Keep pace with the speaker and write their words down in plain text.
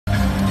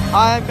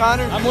Hi, I'm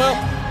Connor. I'm Will.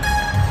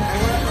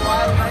 And we're at the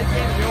Wild Night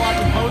game. We're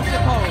watching Post to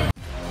Post.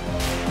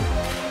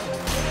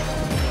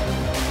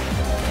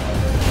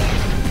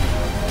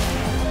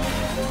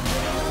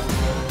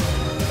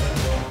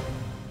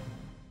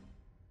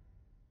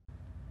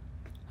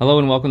 Hello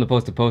and welcome to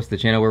Post to Post, the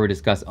channel where we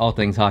discuss all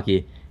things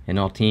hockey and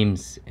all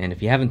teams. And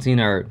if you haven't seen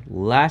our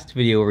last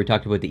video where we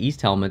talked about the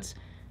East helmets,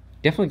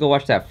 definitely go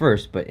watch that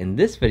first. But in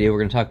this video, we're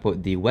going to talk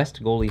about the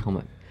West goalie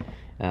helmet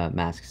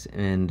masks.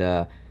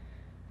 And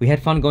we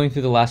had fun going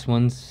through the last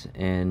ones,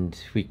 and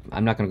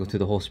I'm not going to go through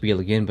the whole spiel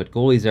again, but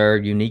goalies are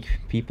unique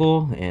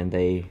people, and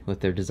they,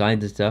 with their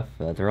designs and stuff,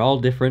 they're all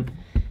different,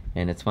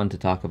 and it's fun to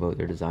talk about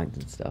their designs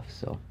and stuff.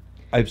 So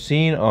I've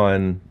seen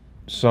on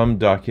some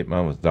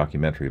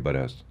documentary, but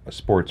a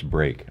sports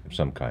break of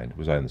some kind. It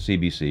was on the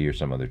CBC or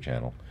some other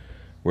channel,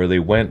 where they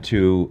went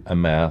to a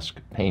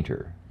mask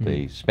painter.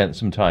 They spent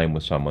some time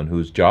with someone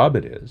whose job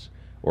it is,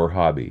 or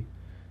hobby,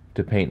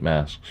 to paint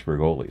masks for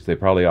goalies. They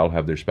probably all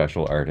have their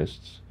special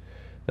artists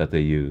that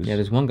they use. yeah,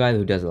 there's one guy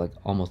who does it, like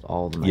almost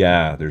all of them.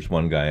 Yeah, there's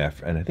one guy,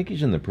 and I think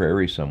he's in the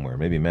prairie somewhere,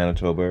 maybe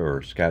Manitoba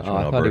or Saskatchewan,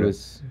 I Alberta. thought he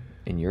was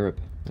in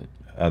Europe.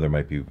 There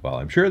might be, well,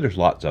 I'm sure there's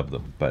lots of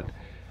them, but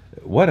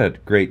what a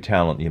great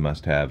talent you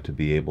must have to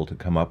be able to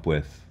come up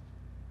with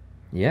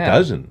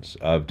dozens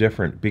of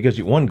different,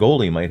 because one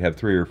goalie might have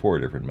 3 or 4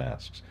 different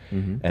masks,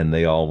 and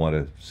they all want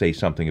to say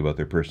something about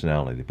their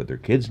personality. They put their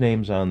kids'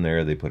 names on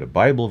there, they put a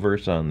Bible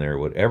verse on there,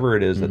 whatever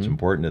it is that's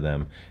important to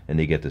them, and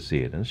they get to see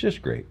it, and it's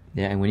just great.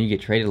 Yeah, and when you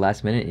get traded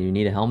last minute and you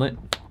need a helmet,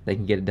 they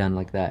can get it done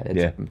like that.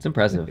 It's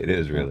impressive. It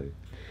is, really.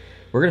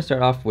 We're going to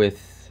start off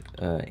with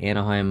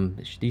Anaheim.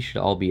 These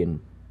should all be in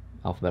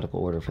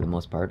alphabetical order for the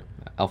most part.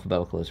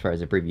 Alphabetical as far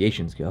as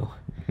abbreviations go.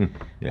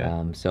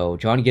 So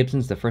John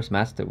Gibson's the first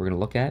mask that we're going to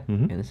look at,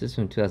 and this is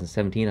from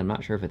 2017. I'm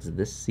not sure if it's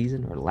this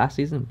season or last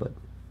season, but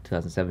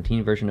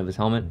 2017 version of his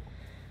helmet.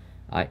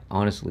 I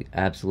honestly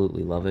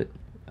absolutely love it.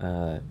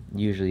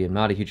 Usually I'm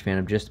not a huge fan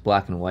of just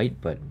black and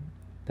white, but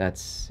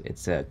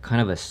it's a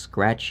kind of a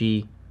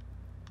scratchy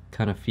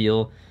kind of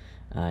feel.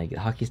 You get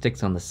hockey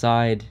sticks on the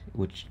side,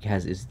 which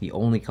is the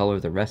only color.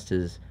 The rest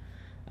is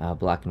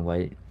black and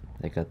white.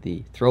 They got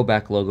the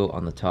throwback logo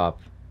on the top.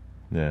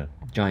 Yeah.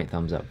 Giant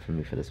thumbs up for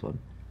me for this one.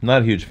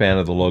 Not a huge fan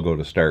of the logo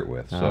to start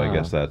with, so I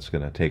guess that's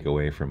going to take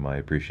away from my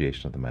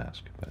appreciation of the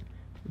mask. But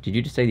did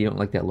you just say you don't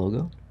like that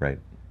logo? right,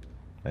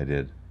 I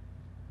did.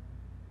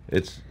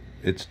 It's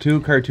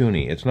too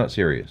cartoony. It's not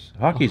serious.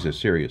 Hockey's a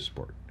serious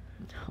sport.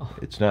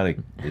 It's not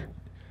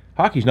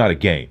hockey's not a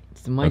game.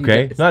 It's the mighty,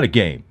 okay, it's not a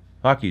game.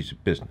 Hockey's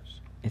business.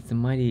 It's the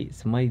mighty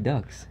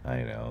Ducks.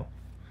 I know.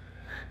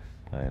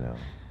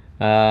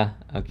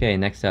 Okay,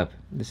 next up.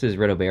 This is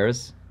Red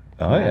O'Bear's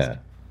mask. Yeah.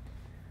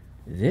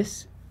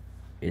 This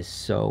is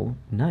so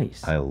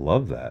nice. I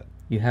love that.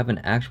 You have an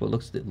actual,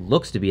 it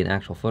looks to be an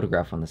actual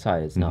photograph on the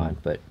side. It's not,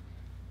 but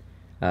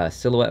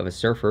silhouette of a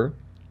surfer.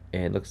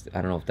 And it looks,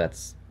 I don't know if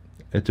that's...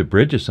 It's a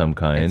bridge of some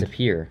kind. It's a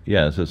pier.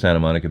 Yeah, it's a Santa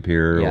Monica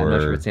Pier. Yeah, I'm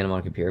not sure if it's Santa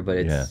Monica Pier, but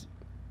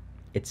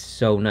it's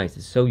so nice.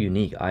 It's so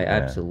unique. I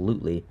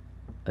absolutely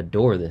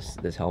adore this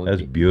helmet.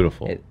 That's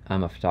beautiful.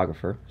 I'm a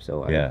photographer,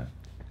 so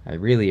I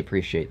really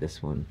appreciate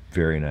this one.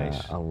 Very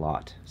nice. A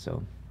lot.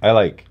 So I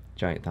like.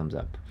 Giant thumbs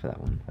up for that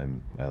one.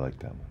 I like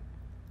that one.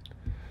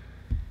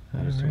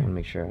 I just want to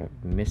make sure I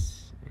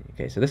miss.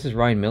 Okay, so this is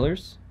Ryan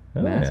Miller's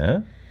mask.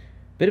 Yeah.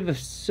 Bit of a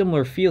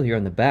similar feel here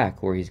on the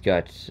back, where he's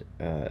got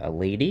a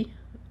lady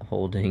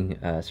holding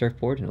a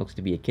surfboard, and it looks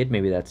to be a kid.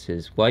 Maybe that's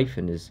his wife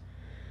and his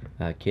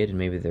kid, and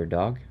maybe their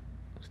dog.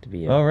 Looks to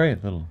be a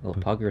little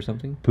pug or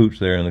something. Pooch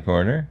there in the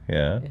corner.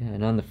 Yeah.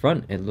 And on the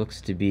front, it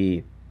looks to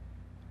be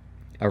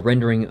a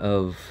rendering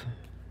of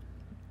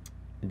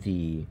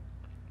the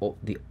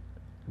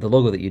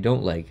logo that you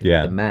don't like,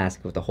 the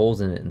mask with the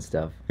holes in it and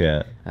stuff.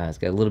 Yeah, it's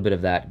got a little bit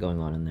of that going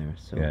on in there.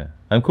 So yeah,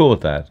 I'm cool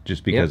with that,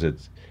 just because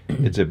it's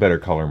a better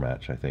color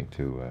match, I think,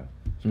 too,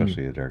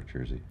 especially a dark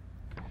jersey.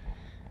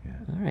 Yeah.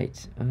 All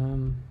right,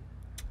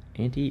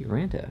 Antti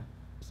Ranta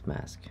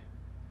mask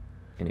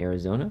in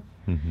Arizona.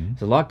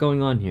 There's a lot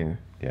going on here.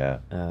 Yeah.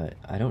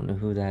 I don't know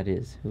who that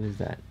is. Who is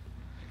that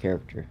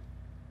character?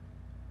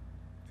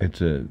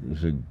 It's a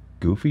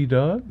Goofy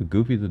dog?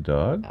 Goofy the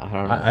dog? I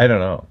don't know. I don't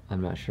know.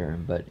 I'm not sure,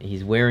 but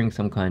he's wearing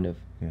some kind of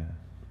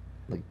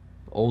like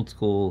old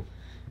school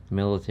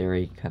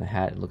military kind of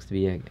hat. It looks to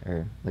be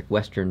or like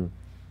Western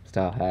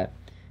style hat.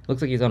 It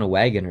looks like he's on a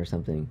wagon or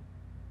something.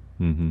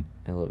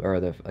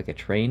 Or like a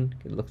train.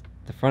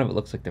 The front of it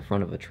looks like the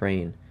front of a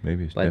train.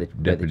 Maybe it's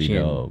Deputy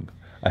Dog.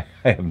 I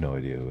have no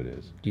idea who it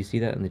is. Do you see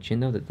that in the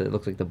chin though? That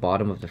looks like the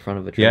bottom of the front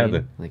of a train.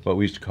 Yeah, what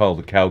we used to call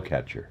the cow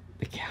catcher.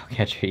 The cow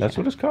catcher. That's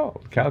what it's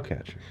called, cow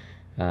catcher.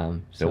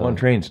 So one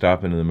train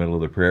stopping in the middle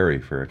of the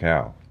prairie for a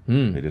cow.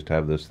 They just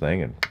have this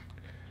thing, and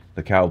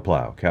the cow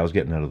plow. Cow's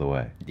getting out of the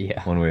way.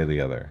 Yeah. One way or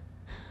the other.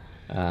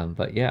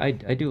 But yeah, I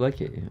do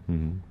like it.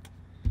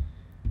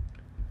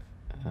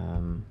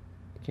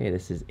 Okay,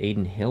 this is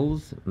Aiden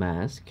Hill's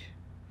mask.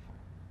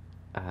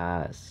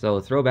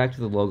 So throwback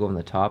to the logo on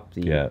the top.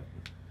 I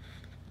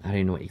don't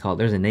even know what you call it.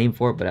 There's a name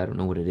for it, but I don't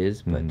know what it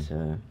is. But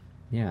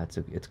Yeah,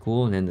 it's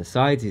cool. And then the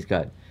sides, he's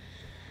got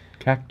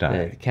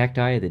Cacti. the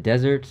cacti, the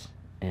desert,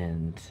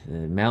 and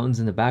the mountains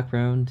in the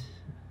background.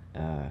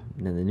 And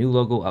then the new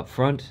logo up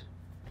front.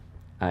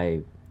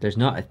 There's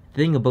not a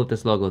thing about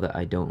this logo that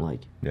I don't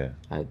like. Yeah.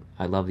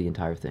 I love the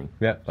entire thing.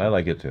 Yeah, I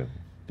like it too.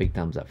 Big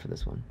thumbs up for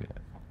this one.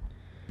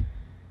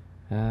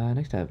 Yeah.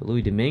 Next I have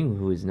Louis Domingue,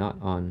 who is not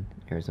on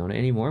Arizona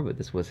anymore, but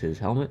this was his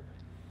helmet.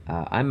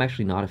 I'm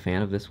actually not a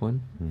fan of this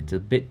one. It's a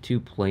bit too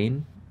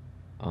plain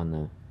on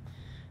the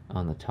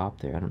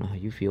top there. I don't know how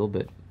you feel,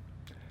 but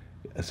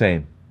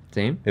Same.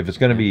 If it's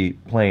going to be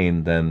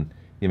plain, then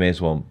you may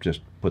as well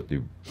just put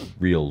the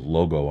real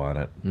logo on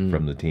it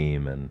from the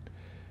team, and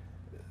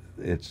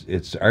it's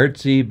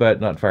artsy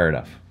but not far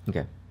enough.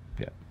 Okay.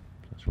 Yeah,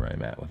 that's where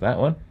I'm at with that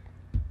one.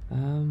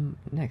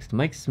 Next,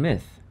 Mike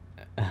Smith.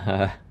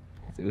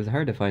 It was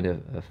hard to find a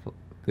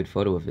good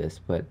photo of this,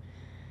 but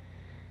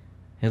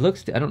it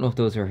looks. I don't know if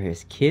those are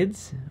his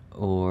kids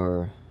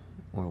or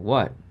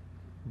what,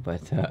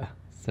 but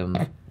some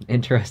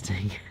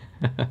interesting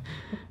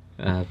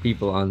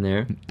people on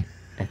there.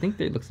 I think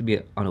there looks to be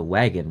on a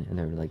wagon, and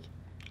they're like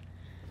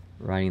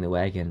riding the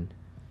wagon,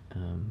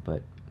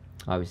 but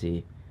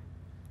obviously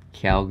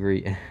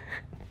Calgary and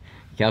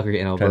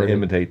Alberta. Kind of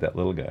imitate that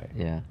little guy.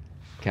 Yeah,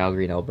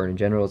 Calgary and Alberta in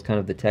general is kind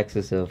of the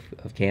Texas of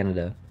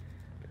Canada,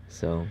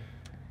 so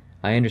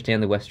I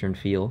understand the Western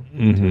feel.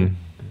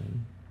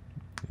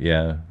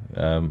 Yeah.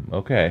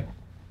 Okay.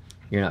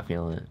 You're not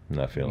feeling it. I'm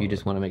not feeling You it.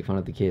 just want to make fun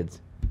of the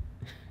kids.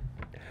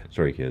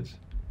 Sorry, kids.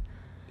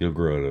 You'll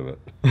grow out of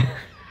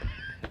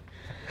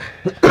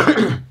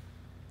it.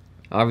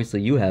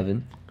 Obviously, you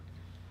haven't.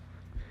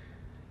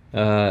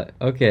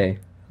 Okay,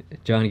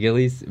 John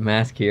Gillies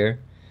mask here.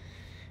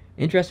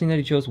 Interesting that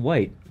he chose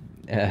white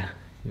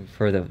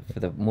for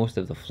the most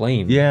of the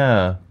flame.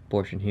 Yeah.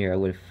 Portion here. I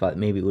would have thought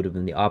maybe it would have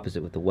been the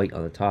opposite with the white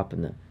on the top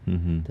and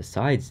the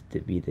sides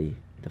to be the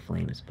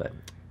flames, but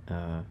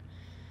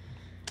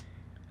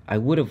I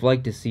would have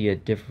liked to see a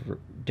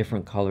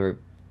different color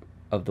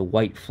of the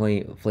white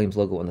flames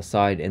logo on the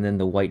side and then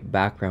the white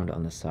background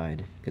on the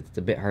side. It's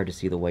a bit hard to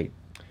see the white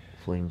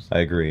flames. I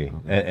agree,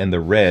 and the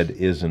red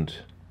isn't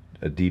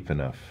a deep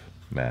enough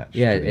match to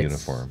the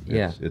uniform.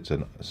 It's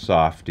a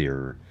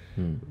softer,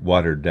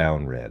 watered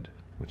down red,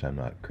 which I'm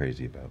not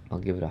crazy about. I'll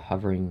give it a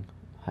hovering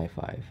high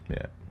five.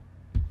 Yeah.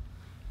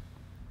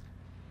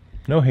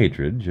 No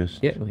hatred,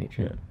 just no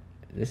hatred. Yeah.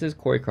 This is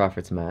Corey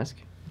Crawford's mask.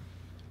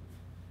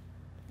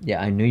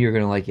 Yeah, I knew you were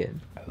gonna like it.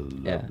 I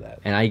love that.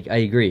 And I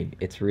agree.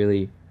 It's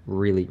really,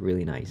 really,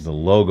 really nice. The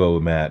logo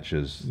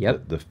matches.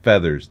 Yep. The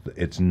feathers.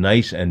 It's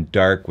nice and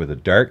dark with a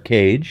dark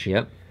cage.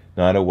 Yep.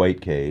 Not a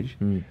white cage.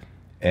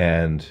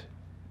 And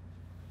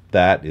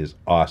that is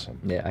awesome.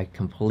 Yeah, I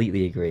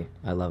completely agree.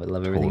 I love it.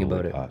 Love everything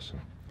about it.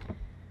 Awesome.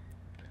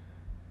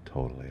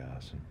 Totally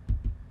awesome.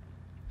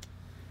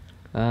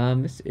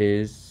 This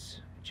is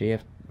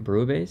JF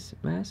Brube's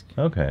mask.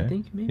 Okay. I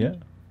think maybe. Yeah.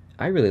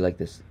 I really like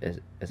this as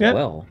Yeah.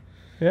 well.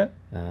 Yeah.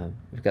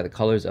 We've got the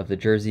colors of the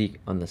jersey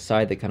on the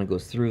side that kind of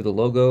goes through the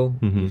logo.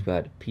 We've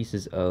got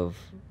pieces of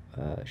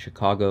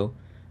Chicago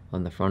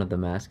on the front of the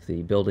mask,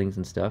 the buildings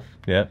and stuff.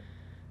 Yeah.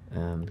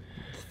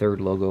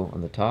 Third logo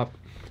on the top.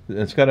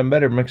 It's got a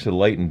better mix of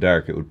light and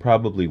dark. It would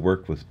probably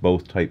work with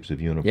both types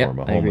of uniform,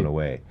 a home and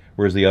away.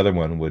 Whereas the other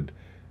one would,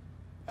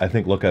 I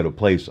think, look out of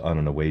place on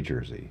an away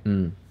jersey.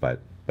 But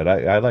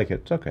I like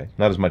it. It's okay.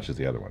 Not as much as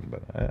the other one,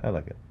 but I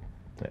like it.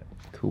 Yeah.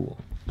 Cool.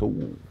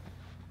 Cool.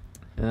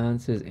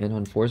 This is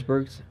Anton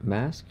Forsberg's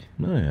mask.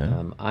 Oh,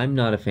 yeah. I'm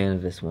not a fan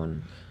of this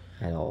one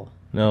at all.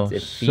 No,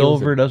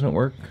 silver doesn't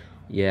work?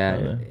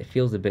 Yeah, it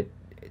feels a bit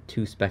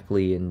too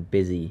speckly and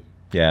busy.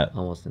 Yeah.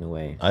 Almost in a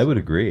way. I would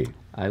agree.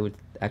 I would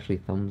actually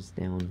thumbs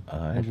down.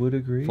 I would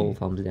agree. Full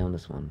thumbs down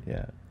this one.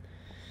 Yeah.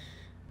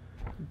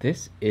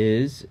 This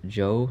is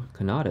Joe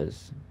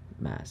Canada's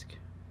mask.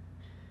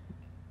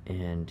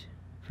 And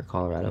for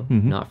Colorado.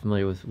 Not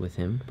familiar with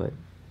him, but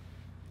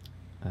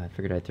I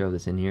figured I'd throw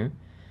this in here.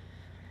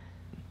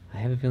 I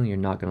have a feeling you're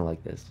not going to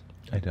like this.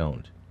 I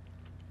don't.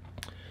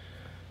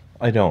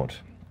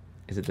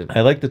 Is it the...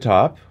 I like the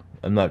top.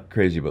 I'm not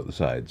crazy about the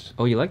sides.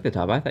 Oh, you like the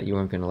top? I thought you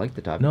weren't going to like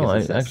the top. No, I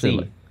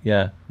actually...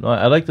 Yeah. No,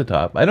 I like the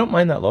top. I don't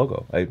mind that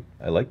logo. I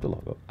like the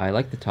logo. I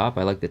like the top.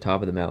 I like the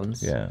top of the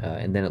mountains. Yeah.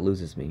 And then it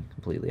loses me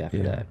completely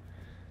after that.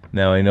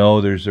 Now, I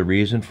know there's a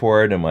reason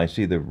for it, and I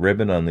see the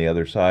ribbon on the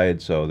other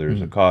side, so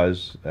there's a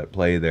cause at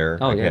play there.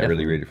 Oh, I yeah, can't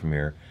really read it from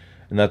here.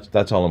 And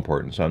that's all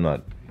important, so I'm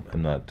not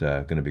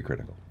going to be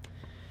critical.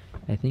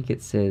 I think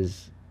it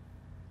says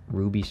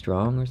Ruby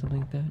Strong or something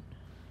like that.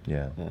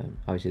 Yeah.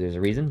 Obviously, there's a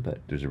reason, but...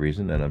 There's a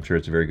reason, and I'm sure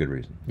it's a very good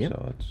reason. Yep.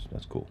 So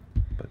that's cool.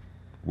 But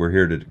we're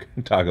here to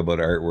talk about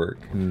artwork.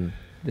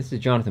 This is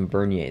Jonathan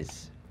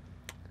Bernier's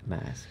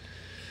mask.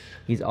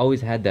 He's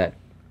always had that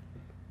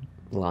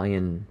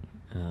lion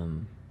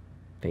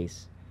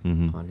face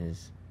on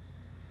his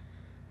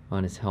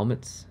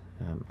helmets.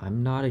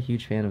 I'm not a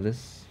huge fan of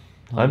this.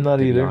 I'm not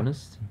to either. Be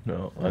honest.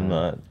 No, I'm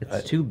not.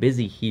 It's too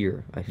busy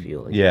here, I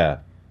feel like. Yeah.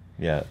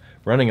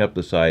 Running up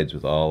the sides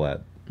with all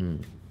that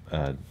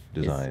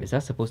design. Is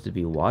that supposed to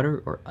be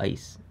water or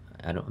ice?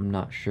 I'm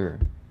not sure.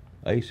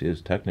 Ice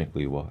is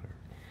technically water.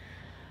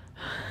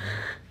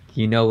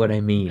 You know what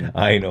I mean.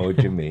 I know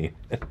what you mean.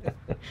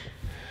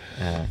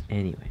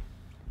 Anyway.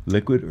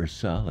 Liquid or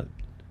solid?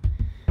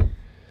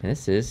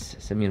 This is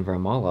Semyon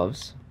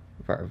Varlamov's,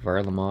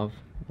 Varlamov,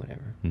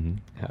 whatever,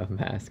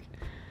 mask.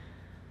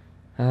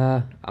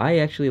 I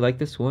actually like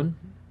this one.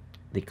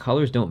 The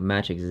colors don't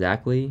match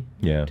exactly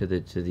to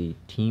the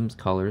team's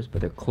colors,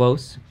 but they're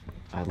close.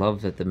 I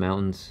love that the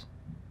mountains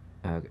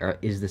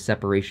is the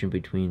separation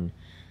between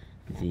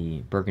the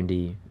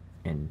burgundy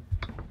and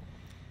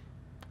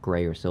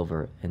gray or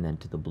silver, and then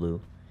to the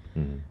blue.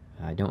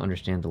 I don't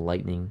understand the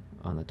lightning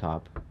on the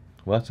top.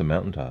 Well, that's the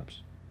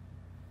mountaintops.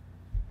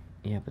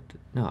 Yeah, but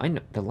no, I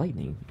know the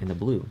lightning in the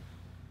blue.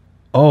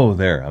 Oh,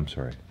 there. I'm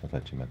sorry. I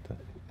thought you meant that.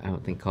 I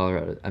don't think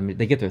Colorado. I mean,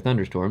 they get their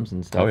thunderstorms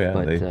and stuff. Oh yeah,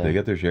 but, they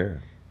get their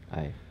share.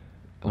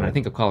 When I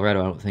think of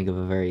Colorado, I don't think of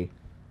a very.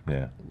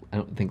 Yeah. I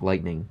don't think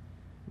lightning.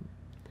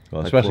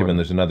 Well, like especially Florida. when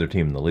there's another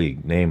team in the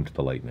league named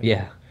the Lightning.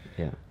 Yeah.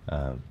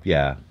 Yeah.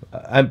 Yeah.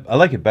 I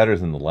like it better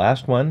than the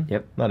last one.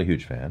 Yep. Not a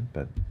huge fan,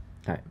 but.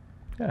 All right.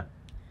 Yeah.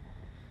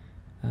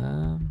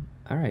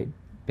 All right.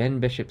 Ben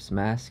Bishop's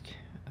mask.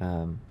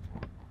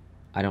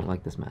 I don't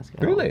like this mask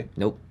at all. Really?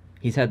 Nope.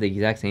 He's had the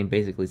exact same,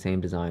 basically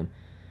same design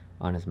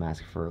on his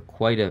mask for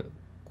quite a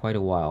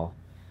while.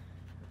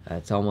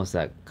 It's almost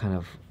that kind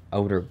of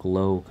outer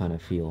glow kind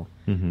of feel.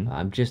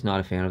 I'm just not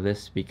a fan of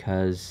this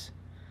because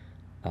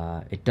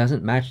it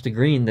doesn't match the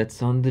green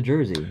that's on the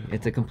jersey.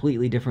 It's a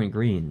completely different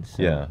green.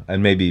 So. Yeah,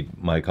 and maybe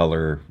my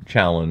color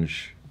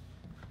challenge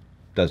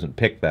doesn't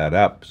pick that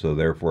up, so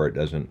therefore it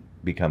doesn't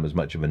become as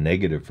much of a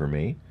negative for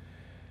me.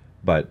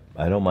 But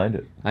I don't mind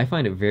it. I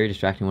find it very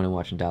distracting when I'm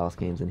watching Dallas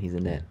games and he's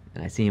in net,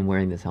 and I see him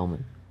wearing this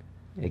helmet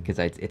because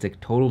it's a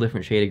total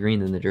different shade of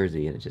green than the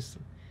jersey, and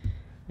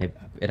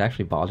it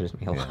actually bothers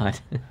me a lot.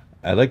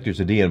 I like there's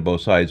a D on both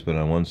sides, but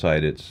on one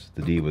side it's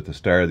the D with the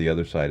star, the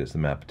other side is the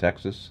map of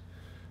Texas.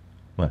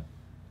 What?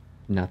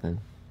 Nothing.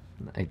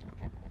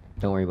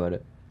 Don't worry about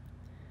it.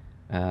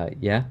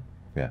 Yeah.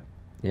 Yeah.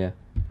 Yeah.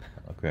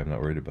 Okay, I'm not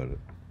worried about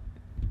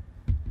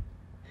it.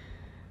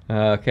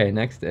 Okay,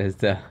 next is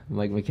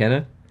Mike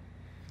McKenna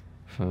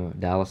from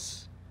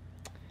Dallas.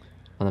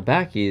 On the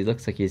back, he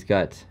looks like he's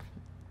got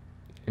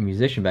a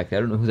musician back there.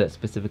 I don't know who that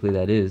specifically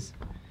that is,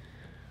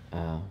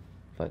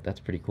 but that's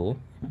pretty cool.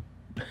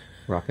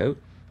 Rock out.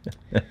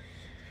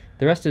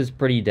 The rest is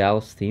pretty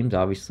Dallas themed,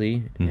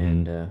 obviously,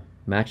 and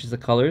matches the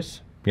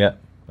colors. Yeah,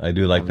 I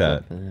do like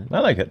that. I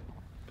like it.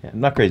 Yeah. I'm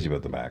not crazy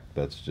about the back.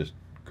 That's just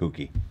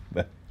kooky.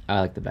 I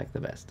like the back the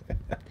best.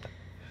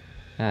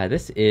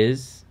 This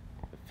is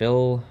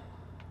Phil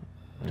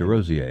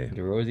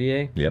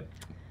DeRosier. Yep.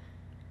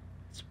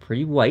 It's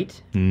pretty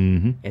white.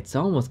 Mm-hmm. It's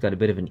almost got a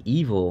bit of an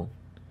evil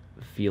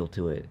feel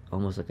to it,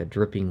 almost like a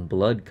dripping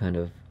blood kind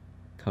of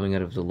coming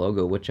out of the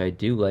logo, which I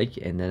do like.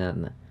 And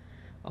then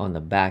on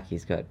the back,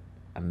 he's got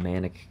a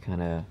manic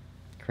kind of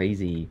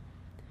crazy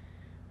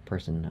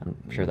person.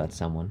 I'm sure that's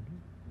someone,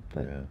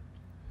 but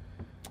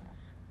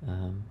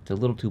it's a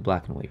little too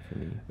black and white for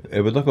me. It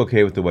would look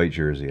okay with the white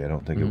jersey. I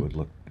don't think it would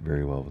look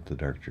very well with the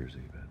dark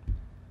jersey.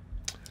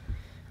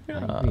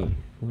 But I agree.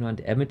 Moving on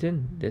to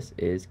Edmonton, this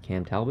is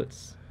Cam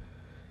Talbot's.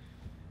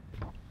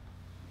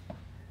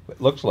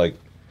 it looks like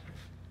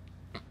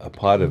a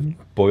pot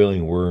of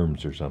boiling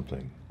worms or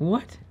something.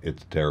 What?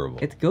 It's terrible.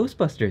 It's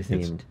Ghostbuster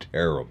themed. It's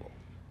terrible.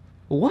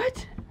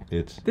 What?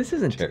 This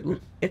isn't. You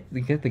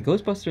get the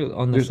Ghostbuster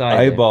on the There's side.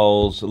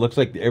 eyeballs. It looks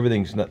like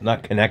everything's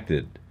not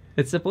connected.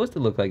 It's supposed to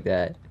look like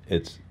that.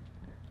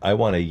 I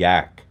want a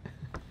yak.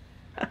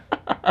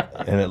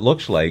 And it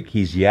looks like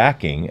he's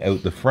yakking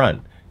out the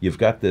front. You've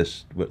got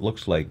this, what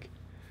looks like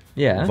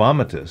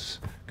vomitus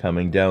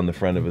coming down the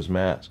front of his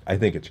mask. I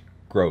think it's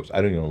gross.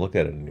 I don't even look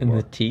at it anymore. And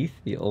the teeth,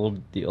 the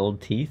old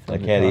teeth. I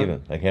can't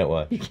even. I can't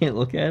watch. You can't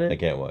look at it? I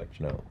can't watch,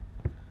 no.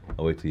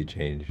 I'll wait till you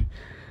change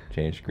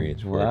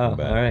screens before I Wow. come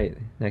back. All right.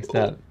 Next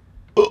up.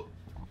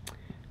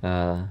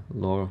 Laurent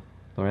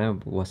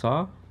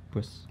Boissois?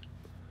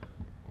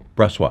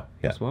 Brassois.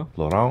 Yeah. Brassois?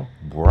 Laurent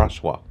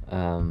Brassois.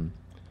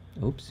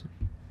 Oops.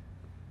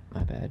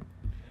 My bad.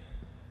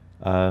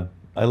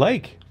 I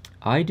like.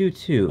 I do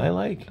too. I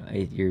like.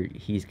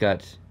 He's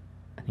got,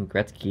 I think,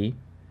 Gretzky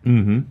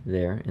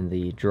there in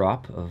the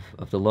drop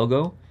of the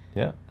logo.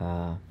 Yeah.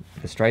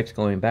 The stripes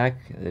going back,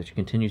 which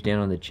continues down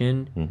on the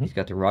chin. He's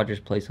got the Rogers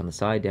place on the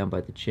side down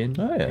by the chin.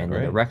 Oh, yeah, and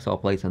then the Rexall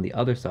place on the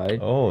other side.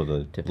 Oh,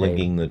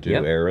 linking the two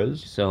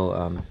eras.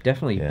 So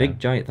definitely big,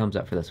 giant thumbs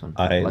up for this one.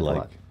 I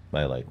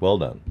like. Well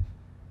done.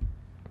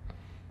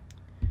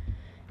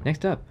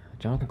 Next up,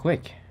 Jonathan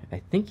Quick.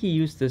 I think he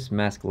used this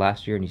mask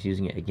last year and he's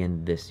using it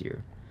again this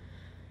year.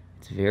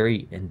 It's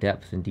very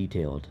in-depth and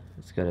detailed.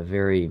 It's got a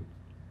very...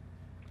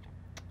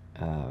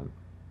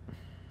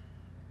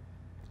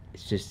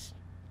 it's just...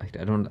 I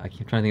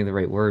keep trying to think of the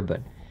right word,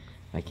 but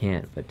I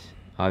can't. But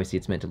obviously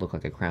it's meant to look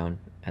like a crown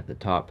at the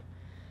top.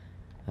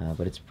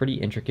 But it's pretty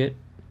intricate.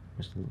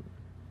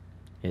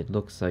 It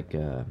looks like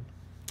a...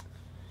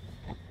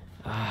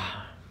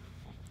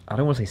 I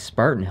don't want to say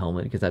Spartan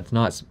helmet because that's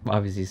not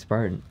obviously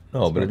Spartan.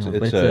 No, but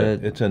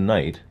it's a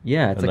knight.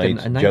 Yeah, it's a like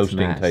knight's a knight's jousting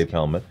mask. type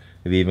helmet.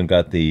 They've even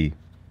got the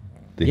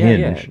Yeah,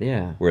 hinge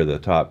yeah. where the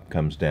top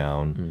comes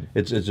down.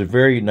 It's a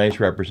very nice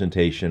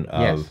representation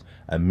of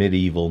a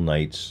medieval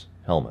knight's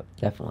helmet.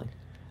 Definitely.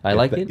 I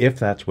like it. If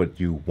that's what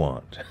you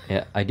want.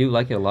 Yeah, I do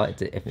like it a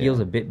lot. It feels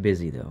a bit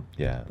busy though.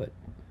 Yeah. But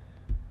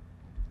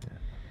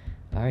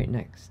all right,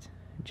 next,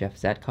 Jeff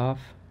Zatkoff.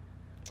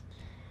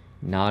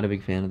 Not a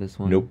big fan of this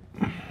one. Nope.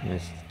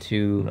 It's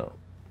too. No.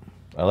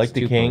 I like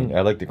the king. Plain.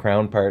 I like the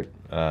crown part,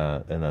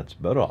 and that's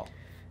about all.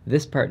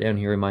 This part down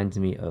here reminds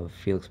me of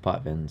Felix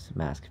Potvin's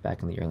mask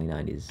back in the early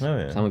 '90s. Oh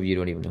yeah. Some of you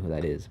don't even know who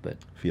that is, but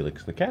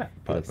Felix the cat.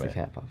 Felix the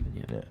cat Potvin.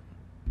 Yeah. Yeah.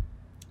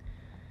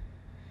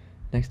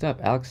 Next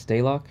up, Alex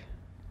Stalock.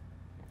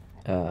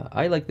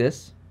 I like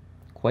this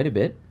quite a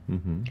bit.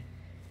 Mm-hmm.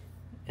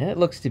 And it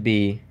looks to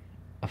be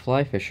a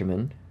fly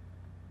fisherman.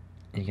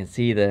 And you can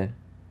see the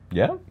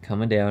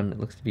coming down. It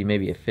looks to be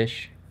maybe a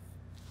fish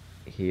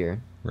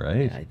here.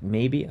 Right.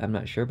 Maybe, I'm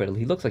not sure, but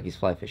he looks like he's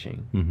fly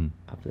fishing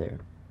up there.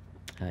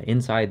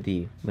 Inside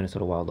the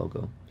Minnesota Wild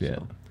logo. Yeah.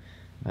 So,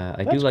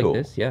 I do like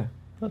this, yeah.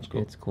 That's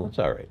cool. It's cool. That's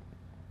all right.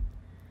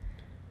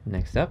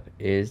 Next up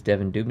is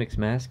Devin Dubnik's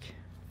mask.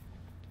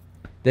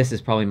 This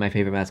is probably my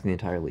favorite mask in the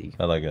entire league.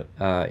 I like it.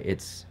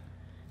 It's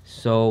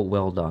so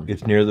well done.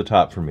 It's near the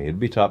top for me. It'd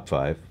be top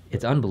 5.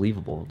 It's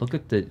unbelievable. Look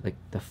at the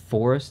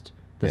forest,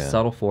 the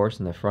subtle forest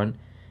in the front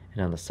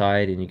and on the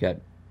side, and you got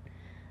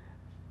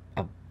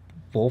a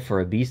wolf or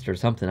a beast or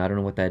something. I don't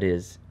know what that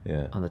is.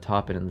 Yeah. On the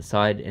top and on the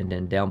side, and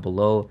then down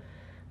below,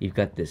 you've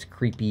got this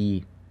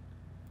creepy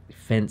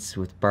fence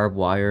with barbed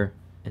wire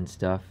and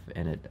stuff,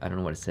 and I don't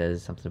know what it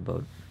says. Something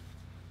about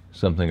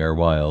something are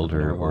wild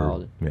something or are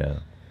wild.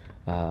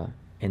 Yeah.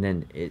 And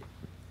then it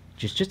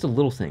just the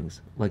little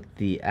things like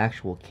the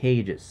actual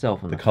cage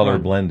itself and the color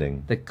front,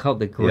 blending, the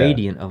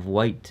gradient of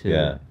white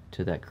to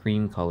that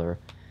cream color,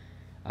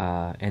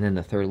 and then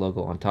the third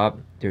logo on top.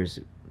 There's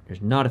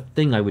not a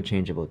thing I would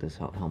change about this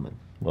helmet.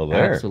 Well,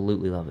 there,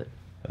 absolutely love it.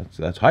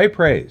 That's high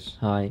praise.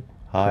 High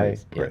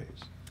praise. Yeah.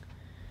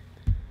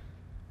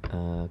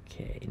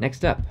 Okay,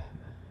 next up,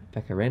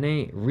 Becca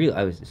Rene.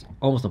 It's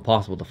almost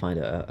impossible to find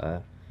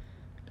a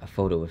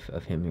photo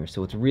of him here,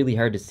 so it's really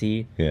hard to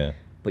see. Yeah.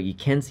 But you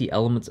can see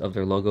elements of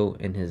their logo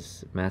in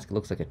his mask. It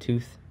looks like a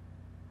tooth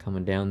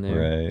coming down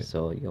there. Right.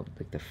 So you know,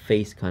 like the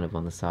face kind of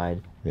on the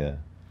side. Yeah.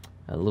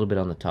 A little bit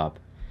on the top.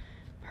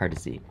 Hard to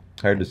see.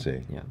 Hard to see.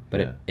 Yeah,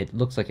 but it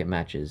looks like it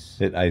matches.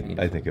 I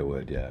think it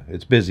would. Yeah.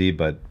 It's busy,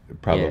 but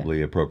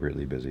probably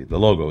appropriately busy. The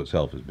logo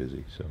itself is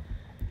busy. So.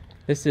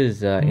 This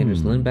is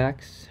Anders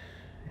Lindback's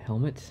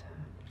helmet.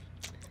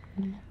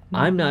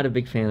 I'm not a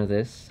big fan of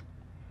this.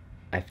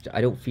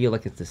 I don't feel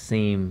like it's the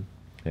same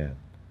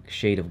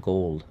shade of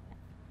gold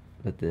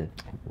that the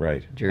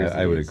jersey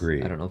I would is.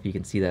 agree. I don't know if you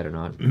can see that or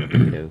not,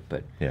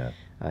 but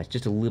it's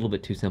just a little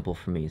bit too simple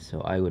for me. So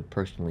I would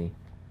personally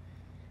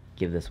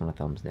give this one a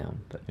thumbs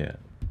down. But yeah,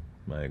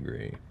 I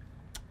agree.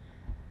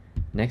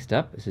 Next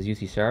up, this is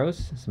UC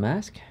Saros'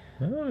 mask.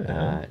 Oh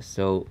yeah.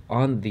 So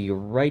on the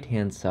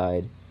right-hand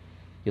side,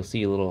 you'll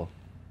see a little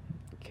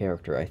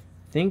character. I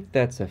think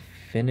that's a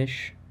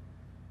Finnish.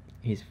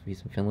 He's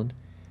from Finland.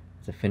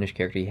 It's a Finnish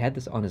character. He had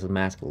this on his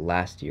mask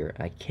last year.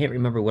 I can't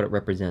remember what it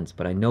represents,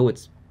 but I know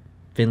it's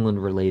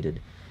Finland related.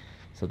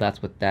 So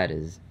that's what that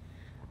is.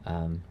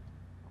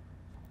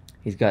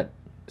 He's got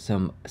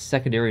some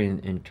secondary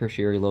and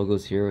tertiary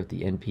logos here with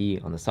the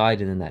NP on the side,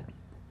 and then that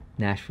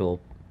Nashville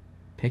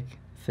pick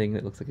thing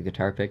that looks like a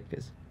guitar pick,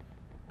 because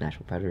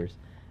Nashville Predators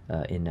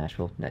in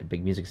Nashville, that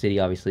big music city,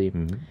 obviously.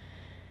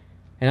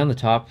 And on the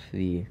top,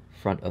 the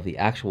front of the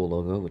actual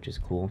logo, which is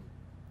cool.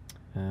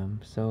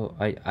 So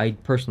I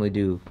personally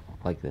do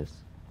like this.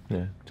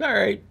 Yeah, it's all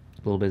right. A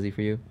little busy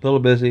for you? A little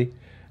busy.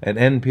 And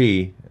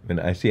NP, when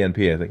I see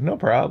NP, I think, no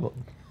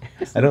problem.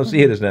 I don't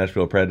see it as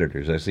Nashville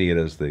Predators. I see it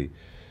as the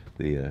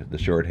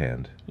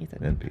shorthand.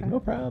 NP. No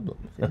problem.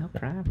 No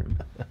problem.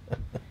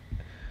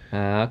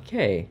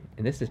 Okay,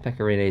 and this is Pekka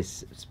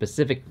Rinne's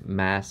specific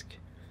mask.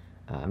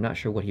 I'm not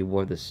sure what he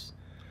wore this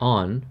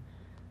on,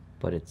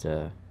 but it's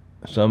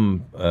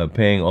some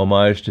paying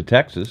homage to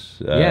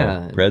Texas.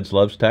 Preds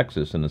loves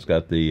Texas, and it's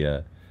got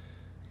the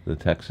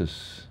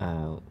Texas.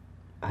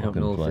 I don't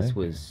know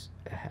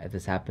if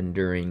this happened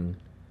during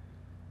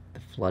the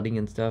flooding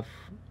and stuff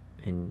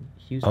in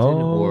Houston,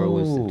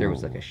 or if there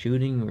was like a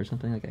shooting or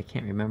something like that. I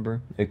can't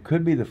remember. It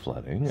could be the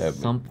flooding.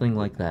 Something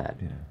like that.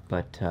 Yeah.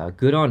 But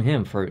good on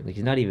him for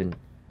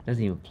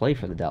doesn't even play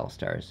for the Dallas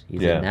Stars.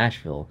 He's in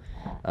Nashville,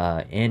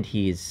 and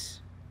he's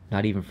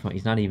not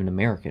even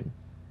American.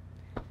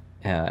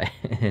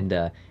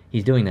 And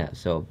he's doing that,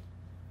 so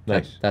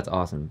nice. That's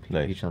awesome.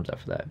 Nice. Huge thumbs up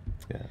for that.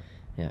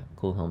 Yeah,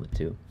 cool helmet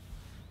too.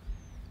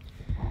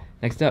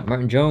 Next up,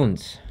 Martin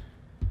Jones.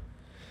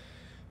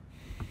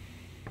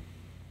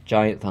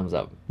 Giant thumbs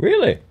up.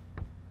 Really?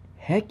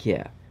 Heck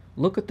yeah!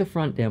 Look at the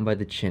front down by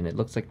the chin. It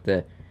looks like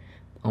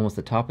almost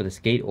the top of the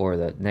skate or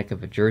the neck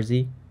of a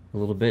jersey a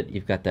little bit.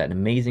 You've got that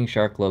amazing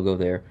shark logo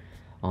there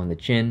on the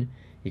chin.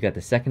 You got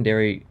the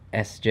secondary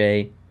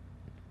SJ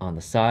on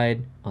the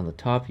side. On the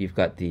top, you've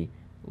got the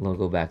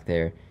logo back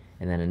there,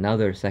 and then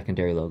another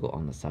secondary logo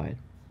on the side.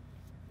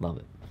 Love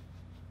it.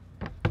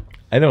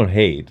 I don't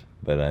hate,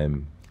 but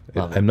I'm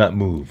not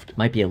moved.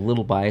 Might be a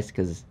little biased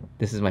because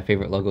this is my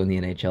favorite logo in the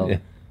NHL, Yeah.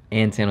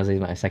 and San Jose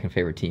is my second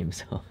favorite team,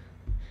 so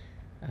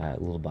a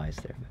little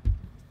biased there.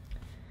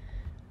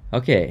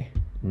 Okay,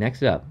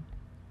 next up.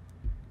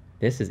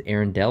 This is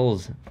Aaron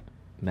Dell's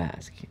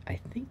mask. I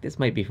think this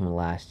might be from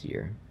last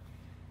year.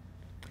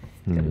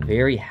 It's got a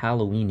very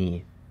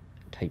Halloween-y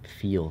type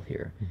feel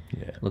here.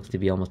 Yeah. Looks to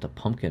be almost a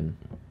pumpkin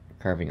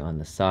carving on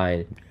the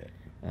side.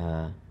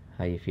 How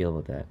you feel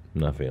about that?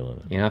 I'm not feeling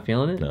it. You're not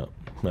feeling it? No,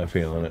 not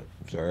feeling it.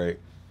 Sorry.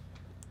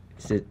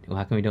 Well,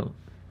 how come you don't?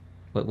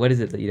 What is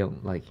it that you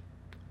don't like?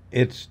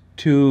 It's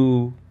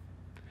too.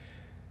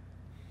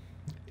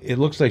 It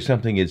looks like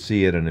something you'd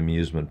see at an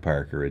amusement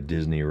park or a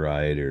Disney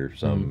ride or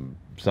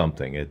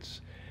something.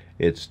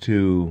 It's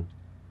too.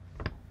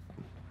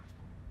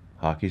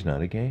 Hockey's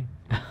not a game.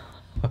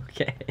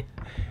 Okay.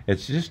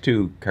 It's just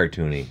too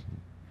cartoony,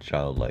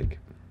 childlike.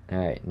 All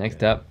right.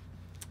 Next up,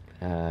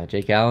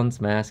 Jake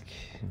Allen's mask.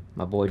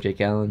 My boy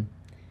Jake Allen.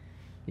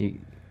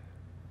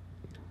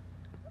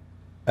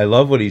 I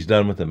love what he's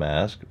done with the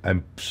mask.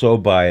 I'm so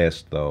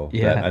biased, though,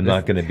 Yeah, that I'm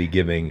not going to be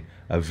giving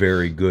a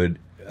very good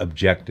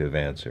objective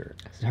answer.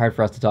 It's hard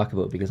for us to talk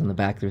about because on the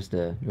back there's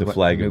the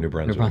flag of New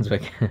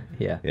Brunswick.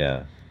 Yeah.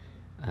 Yeah.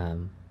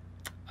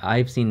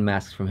 I've seen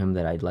masks from him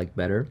that I'd like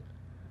better,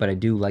 but I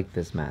do like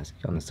this mask.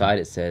 On the side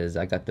it says,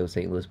 "I got those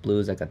St. Louis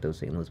Blues. I got those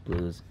St. Louis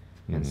Blues,"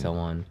 and so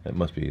on. That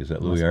must be. Is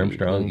that Louis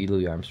Armstrong?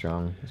 Louis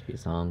Armstrong. Must be a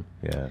song.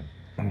 Yeah.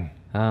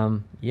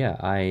 Yeah.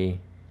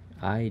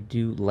 I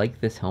do like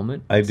this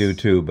helmet. I do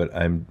too, but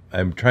I'm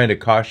trying to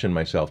caution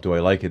myself. Do I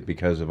like it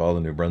because of all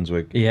the New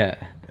Brunswick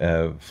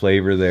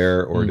flavor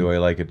there, or do I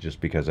like it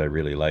just because I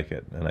really like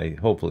it? And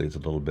hopefully it's a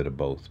little bit of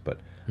both. But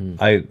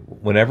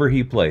whenever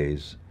he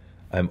plays,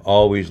 I'm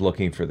always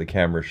looking for the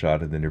camera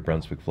shot of the New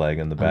Brunswick flag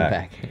on the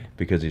back,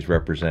 because he's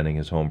representing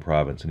his home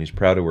province and he's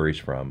proud of where he's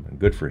from. And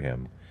good for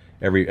him.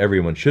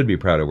 Everyone should be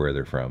proud of where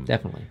they're from.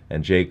 Definitely.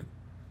 And Jake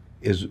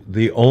is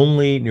the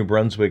only New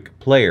Brunswick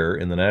player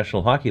in the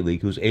National Hockey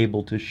League who's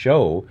able to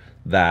show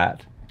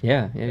that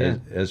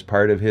as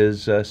part of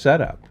his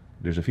setup.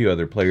 There's a few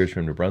other players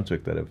from New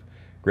Brunswick that have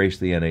graced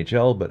the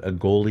NHL, but a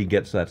goalie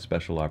gets that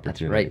special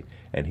opportunity. That's right.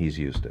 And he's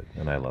used it,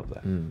 and I love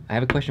that. I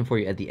have a question for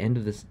you at the end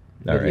of this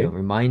All video. right.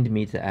 Remind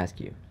me to ask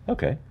you.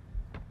 Okay.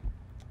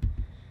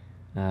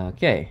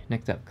 Okay,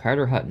 next up,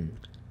 Carter Hutton.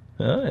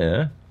 Oh,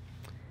 yeah.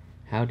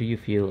 How do you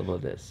feel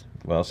about this?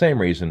 Well,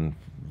 same reason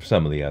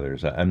some of the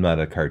others. I'm not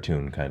a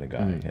cartoon kind of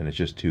guy, and it's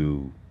just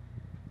too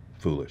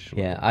foolish.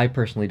 Yeah, I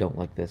personally don't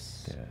like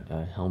this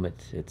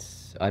helmet.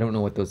 I don't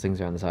know what those things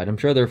are on the side. I'm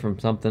sure they're from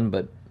something,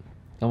 but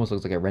it almost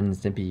looks like a Ren and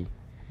Stimpy.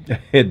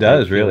 It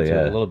does, really,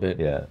 A little bit.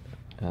 Yeah.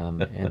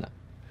 And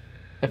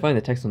I find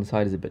the text on the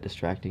side is a bit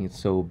distracting. It's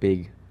so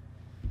big.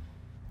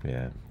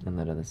 Yeah. On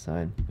that other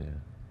side.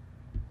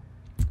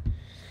 Yeah.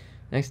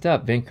 Next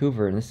up,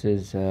 Vancouver, and this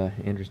is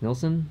Anders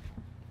Nilsson.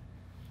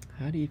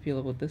 How do you feel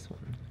about this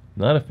one?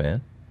 Not a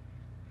fan.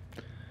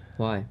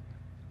 Why?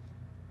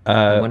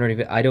 I'm wondering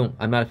if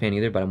I'm not a fan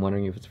either, but I'm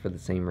wondering if it's for the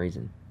same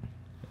reason.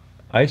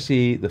 I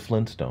see the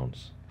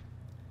Flintstones.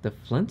 The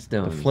Flintstones.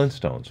 The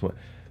Flintstones.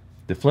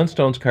 The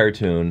Flintstones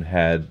cartoon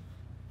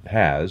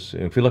has.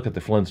 If you look at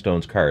the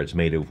Flintstones car, it's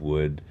made of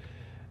wood,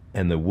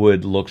 and the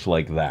wood looks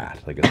like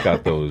that. Like it's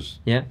got those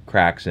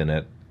cracks in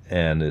it,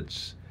 and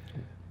it's.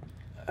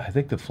 I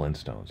think the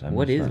Flintstones.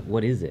 What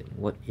is it?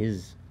 What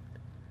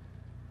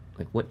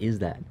is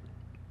that?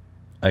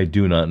 I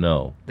do not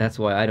know. That's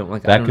why I don't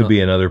like. That could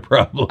be another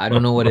problem. I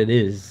don't know what it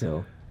is,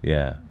 so.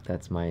 Yeah.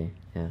 That's my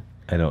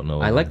I don't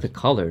know. I like the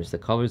colors. The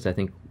colors I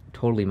think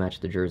totally match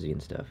the jersey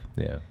and stuff.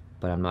 Yeah.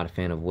 But I'm not a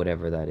fan of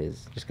whatever that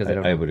is, just because I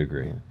don't. I would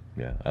agree.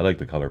 Yeah, I like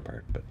the color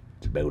part, but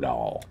it's about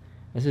all.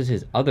 This is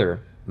his other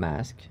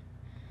mask.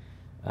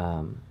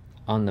 On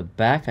the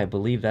back, I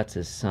believe that's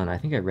his son. I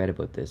think I read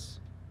about this.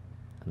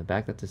 On the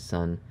back, that's his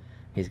son.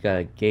 He's got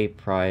a gay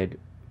pride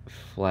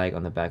flag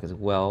on the back as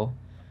well.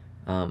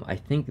 I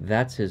think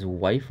that's his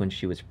wife when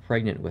she was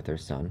pregnant with her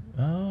son.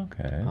 Oh,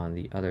 okay. On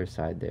the other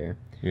side there.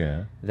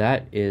 Yeah.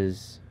 That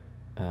is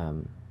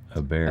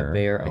a bear. A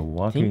bear. A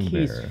walking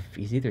bear.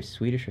 He's either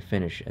Swedish or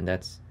Finnish, and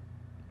that's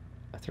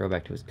a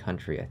throwback to his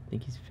country. I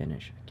think he's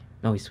Finnish.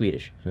 No, he's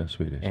Swedish. Yeah,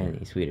 Swedish. And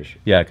he's Swedish.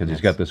 Yeah, because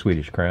he's got the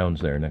Swedish crowns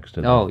there next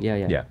to them. Oh,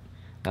 yeah.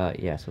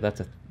 Yeah, so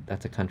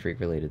that's a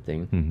country-related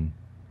thing. Mm-hmm.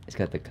 It's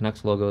got the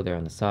Canucks logo there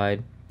on the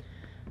side.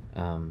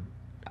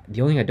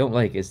 The only thing I don't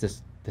like is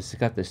this has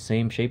got the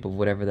same shape of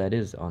whatever that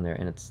is on there,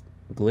 and it's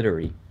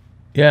glittery.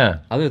 Yeah.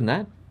 Other than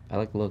that, I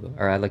like the logo,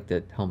 or I like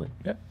the helmet.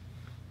 Yep.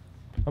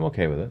 I'm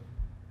okay with it.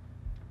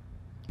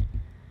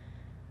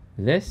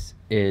 This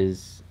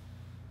is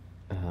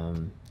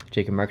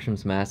Jacob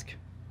Markstrom's mask.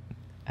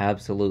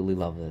 Absolutely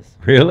love this.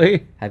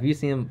 Really? Have you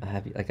seen him?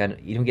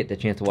 You don't get the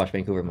chance to watch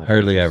Vancouver much.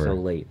 Hardly ever. So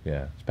late.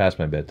 Yeah, it's past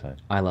my bedtime.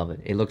 I love it.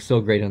 It looks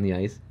so great on the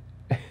ice.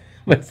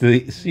 But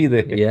see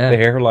the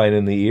hairline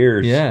in the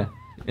ears. Yeah.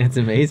 It's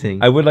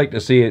amazing. I would like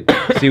to see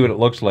what it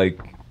looks like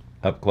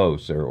up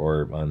close,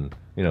 or on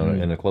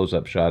in a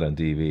close-up shot on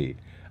TV.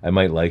 I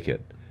might like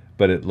it,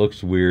 but it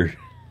looks weird.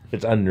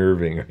 It's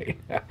unnerving right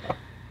now.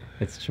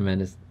 It's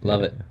tremendous.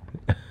 Love it.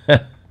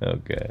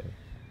 Okay.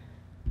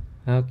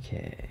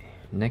 Okay.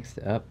 Next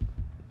up,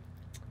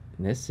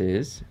 this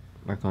is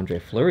Marc-Andre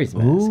Fleury's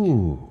mask.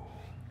 Ooh.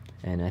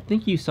 And I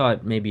think you saw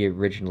it maybe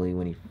originally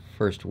when he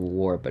first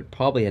wore it, but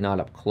probably not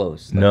up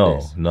close.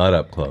 No, not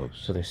up close.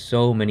 So there's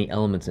so many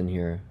elements in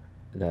here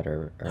that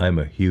are I'm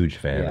a huge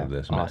fan of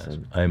this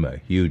awesome. mask. I'm a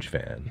huge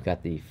fan. You've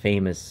got the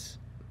famous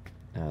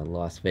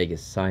Las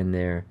Vegas sign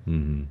there.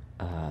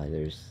 Mm-hmm.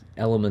 There's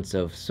elements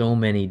of so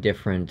many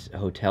different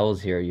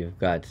hotels here. You've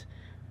got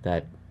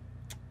that,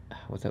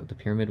 what's that, the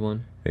pyramid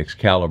one?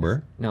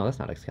 Excalibur. No, that's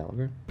not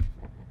Excalibur.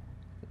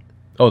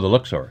 Oh, the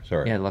Luxor.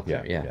 Sorry. Yeah,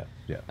 Luxor. Yeah.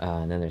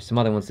 And then there's some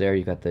other ones there.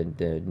 You've got the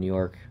New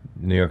York.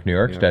 New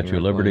York, Statue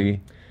of Liberty.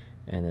 One.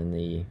 And then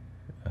the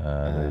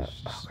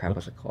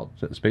what's it called?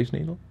 Is that the Space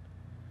Needle?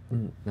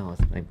 No,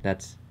 it's like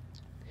that's.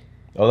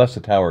 Oh, that's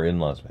the tower in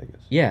Las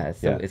Vegas. Yeah,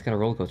 it's got a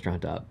roller coaster on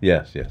top.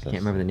 Yes. Can't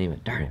remember the name of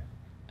it. Darn it.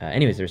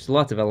 Anyways, there's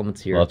lots of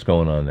elements here. Lots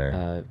going on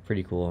there.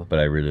 Pretty cool. But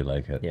I really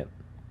like it. Yep.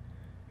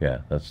 Yeah,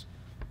 that's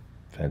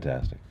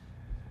fantastic.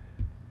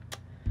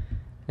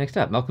 Next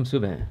up, Malcolm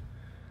Subban.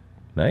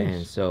 Nice.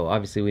 And so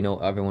obviously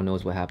everyone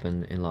knows what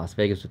happened in Las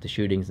Vegas with the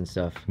shootings and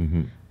stuff.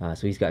 Mm-hmm.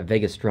 So he's got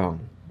Vegas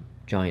Strong,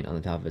 giant on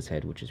the top of his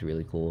head, which is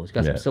really cool. He's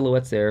got some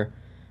silhouettes there,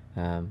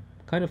 kind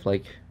of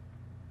like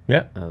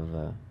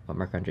of what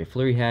Marc-Andre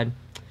Fleury had.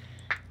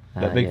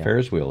 That big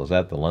Ferris wheel, is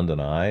that the London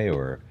Eye,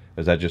 or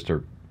is that just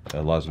a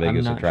Las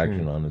Vegas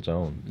attraction on its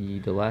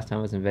own? The last time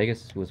I was in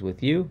Vegas was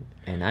with you,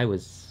 and I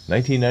was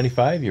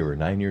 1995. You were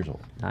 9 years old.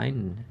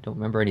 9. Don't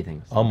remember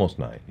anything. So. Almost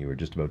 9. You were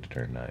just about to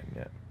turn 9.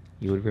 Yeah.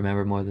 You would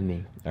remember more than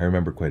me. I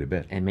remember quite a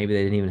bit. And maybe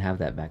they didn't even have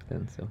that back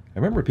then. So I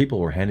remember people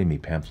were handing me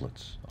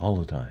pamphlets all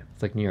the time.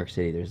 It's like New York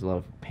City. There's a lot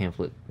of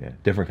pamphlet. Yeah,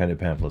 different kind of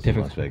pamphlets in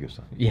Las Vegas.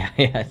 Yeah,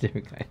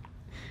 different kind.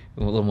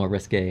 A little more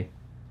risque.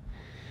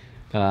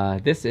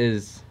 This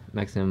is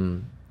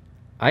Maxim.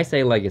 I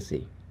say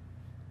Legacy.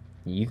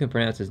 You can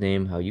pronounce his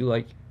name how you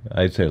like.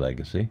 I'd say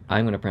Legacy.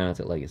 I'm going to pronounce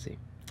it Legacy.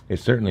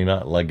 It's certainly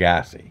not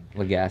Legacy.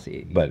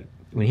 Legacy. But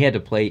when he had to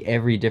play,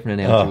 every different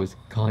announcer was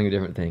calling a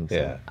different thing. So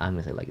yeah. I'm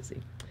going to say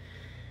Legacy.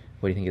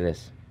 What do you think of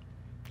this?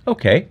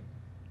 Okay.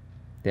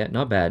 Yeah,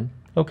 not bad.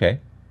 Okay.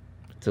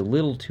 It's a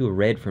little too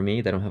red for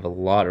me. They don't have a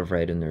lot of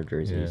red in their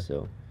jerseys,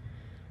 so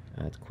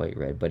it's quite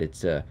red. But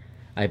it's,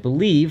 I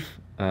believe,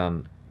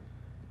 I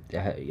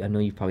know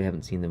you probably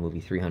haven't seen the movie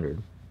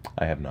 300.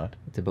 I have not.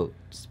 It's about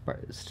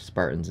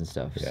Spartans and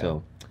stuff. Yeah.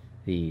 So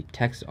the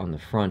text on the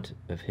front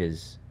of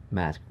his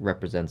mask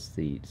represents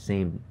the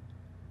same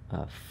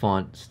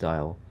font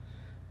style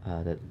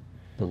that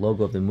the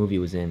logo of the movie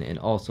was in, and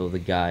also the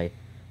guy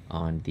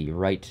on the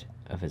right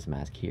of his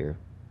mask here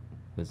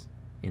was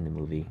in the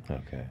movie.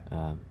 Okay.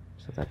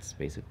 So that's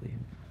basically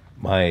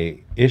my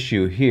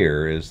issue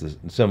here is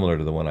similar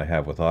to the one I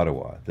have with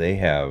Ottawa. They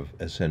have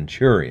a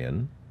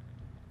centurion.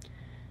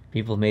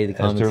 People have made the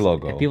comments. As their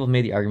logo. People have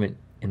made the argument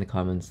in the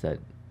comments that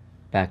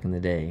back in the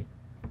day,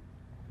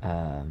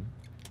 the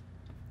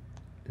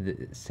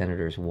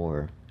senators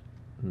wore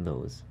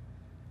those.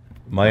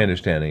 My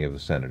understanding of the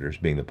senators,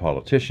 being the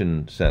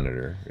politician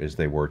senator, is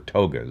they wore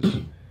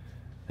togas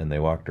and they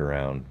walked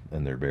around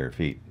in their bare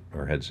feet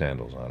or had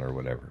sandals on or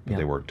whatever. But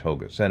they wore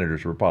togas.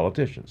 Senators were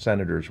politicians.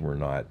 Senators were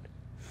not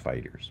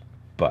fighters.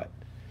 But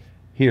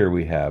here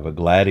we have a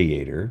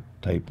gladiator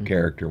type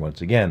character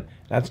once again.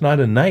 That's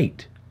not a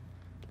knight.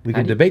 We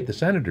can debate the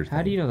senators.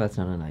 How do you know that's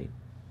not a knight?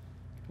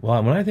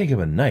 Well, when I think of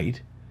a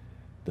knight,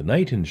 the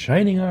knight in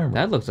shining armor.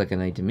 That looks like a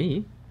knight to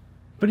me.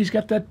 But he's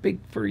got that big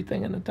furry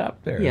thing on the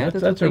top there. Yeah,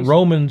 that's a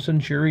Roman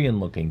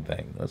centurion-looking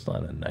thing. That's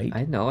not a knight.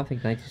 I know. I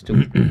think knights used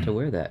to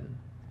wear that.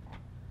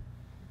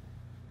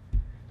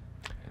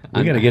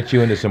 We got to get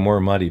you into some more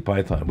Monty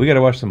Python. We got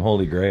to watch some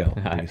Holy Grail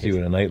to see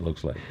what a knight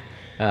looks like.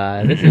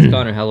 This is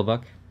Connor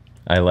Hellebuck.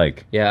 I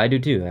like. Yeah, I do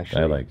too,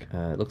 actually. I like.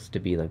 It looks to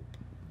be like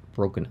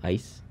broken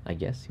ice, I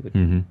guess you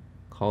would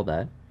call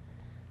that.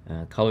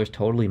 Colors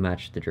totally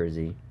match the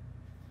jersey.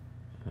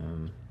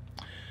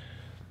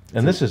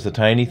 And this is the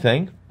tiny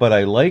thing, but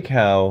I like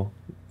how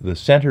the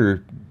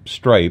center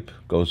stripe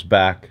goes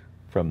back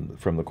from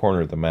the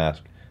corner of the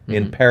mask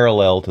in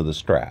parallel to the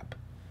strap.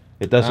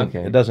 It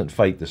doesn't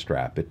fight the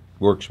strap. It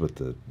works with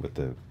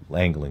the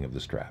angling of the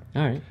strap.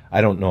 All right.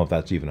 I don't know if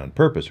that's even on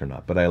purpose or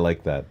not, but I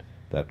like that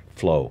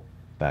flow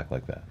back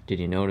like that. Did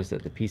you notice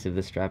that the piece of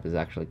this strap is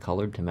actually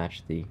colored to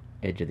match the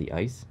edge of the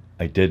ice?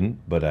 I didn't,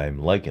 but I'm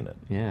liking it.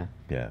 Yeah.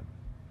 Yeah,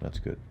 that's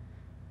good.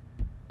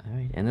 All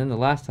right, and then the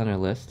last on our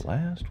list.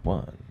 Last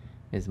one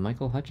is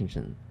Michael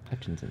Hutchinson.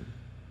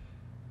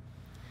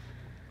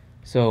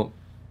 So,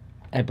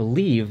 I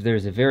believe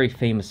there's a very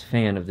famous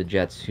fan of the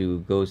Jets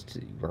who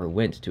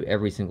went to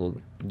every single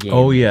game.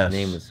 Oh, yes.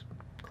 His name was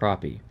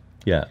Crappie.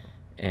 Yeah.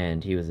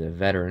 And he was a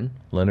veteran.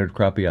 Leonard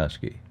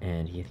Krapiowski.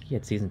 And he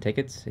had season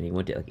tickets, and he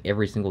went to like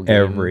every single game.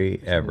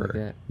 Ever.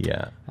 Like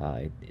yeah.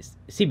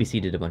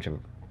 CBC did a bunch of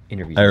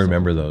interviews. I and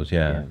remember stuff. those.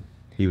 Yeah.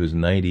 He was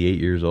 98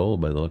 years old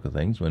by the look of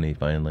things when he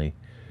finally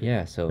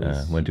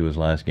So went to his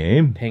last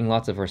game. paying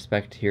lots of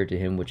respect here to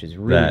him, which is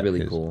really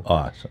really is cool.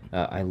 Awesome.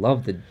 I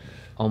love the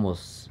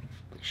almost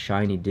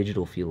shiny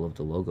digital feel of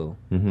the logo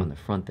on the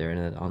front there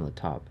and on the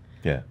top.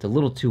 Yeah. It's a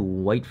little too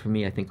white for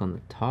me, I think, on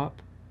the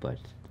top, but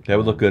That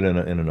would look good in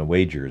an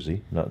away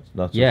jersey. Not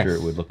so Yes. sure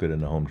it would look good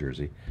in a home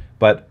jersey.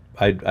 But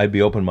I'd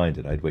be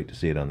open-minded. I'd wait to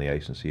see it on the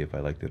ice and see if I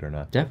liked it or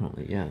not.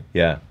 definitely, yeah.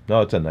 Yeah.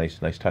 No, it's a nice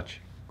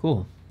touch.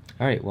 Cool.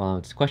 All right, well,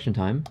 it's question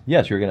time.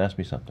 Yes, you were going to ask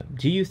me something.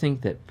 Do you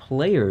think that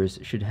players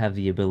should have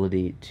the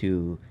ability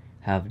to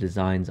have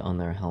designs on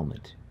their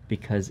helmet?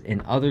 Because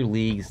in other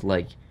leagues,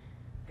 like,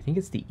 I think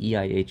it's the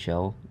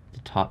EIHL, the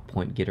top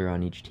point getter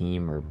on each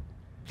team or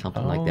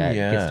something like that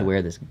gets to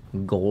wear this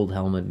gold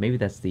helmet. Maybe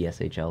that's the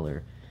SHL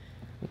or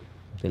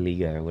the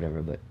Liga or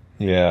whatever, but...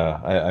 Yeah,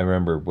 I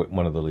remember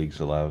one of the leagues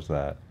allows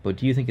that. But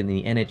do you think in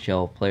the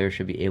NHL, players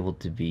should be able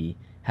to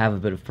have a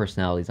bit of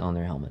personalities on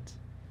their helmets?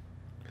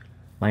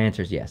 My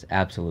answer is yes,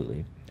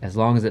 absolutely. As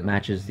long as it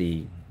matches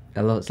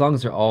as long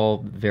as they're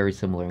all very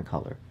similar in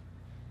color.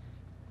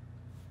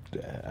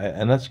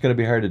 And that's going to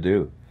be hard to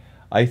do.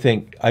 I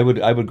think I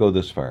would go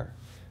this far,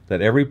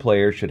 that every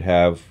player should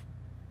have,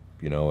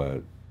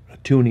 a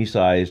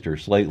toonie-sized or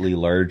slightly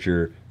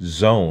larger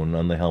zone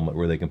on the helmet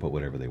where they can put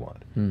whatever they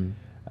want.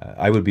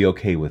 I would be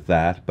okay with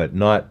that, but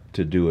not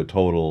to do a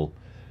total,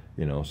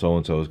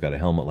 so-and-so's got a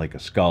helmet like a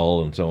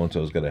skull and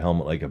so-and-so's got a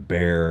helmet like a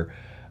bear.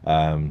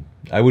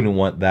 I wouldn't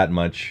want that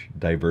much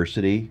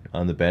diversity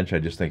on the bench. I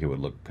just think it would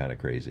look kind of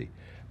crazy.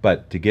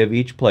 But to give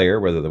each player,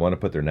 whether they want to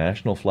put their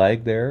national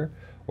flag there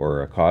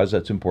or a cause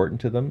that's important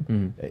to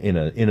them, in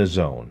a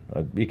zone.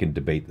 You can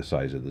debate the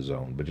size of the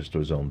zone, but just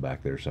a zone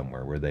back there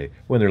somewhere where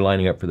when they're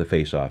lining up for the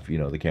face-off,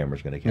 the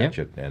camera's going to catch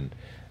it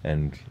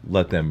and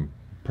let them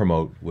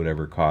promote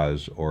whatever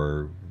cause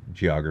or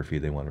geography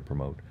they want to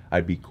promote.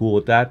 I'd be cool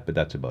with that, but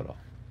that's about all.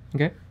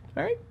 Okay.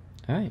 All right.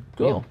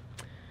 Cool. Cool.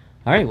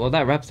 All right, well,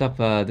 that wraps up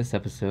this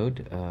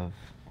episode of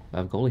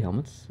Goalie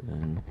Helmets.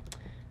 And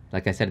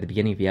like I said at the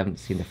beginning, if you haven't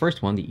seen the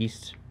first one, the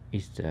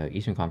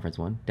Eastern Conference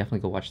one, definitely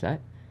go watch that.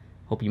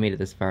 Hope you made it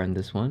this far in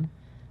this one.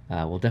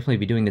 We'll definitely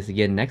be doing this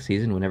again next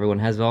season when everyone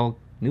has all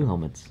new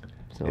helmets.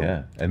 So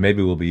Yeah, and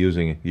maybe we'll be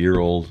using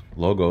year-old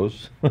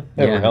logos or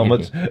Yeah,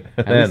 helmets. maybe.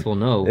 At least we'll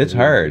know. It's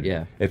hard.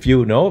 Yeah. If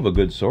you know of a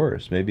good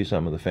source, maybe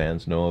some of the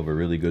fans know of a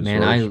really good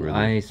Man, source.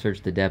 I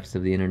searched the depths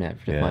of the internet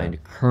to Yeah.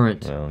 find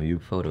current you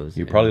photos.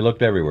 You and- probably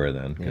looked everywhere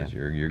then, because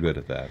Yeah. you're good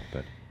at that.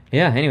 But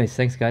Yeah, anyways,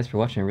 thanks guys for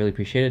watching. I really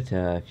appreciate it.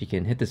 If you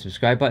can hit the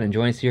subscribe button and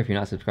join us here if you're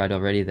not subscribed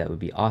already, that would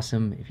be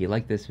awesome. If you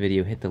like this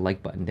video, hit the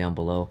like button down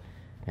below,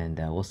 and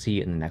we'll see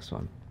you in the next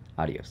one.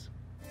 Adios.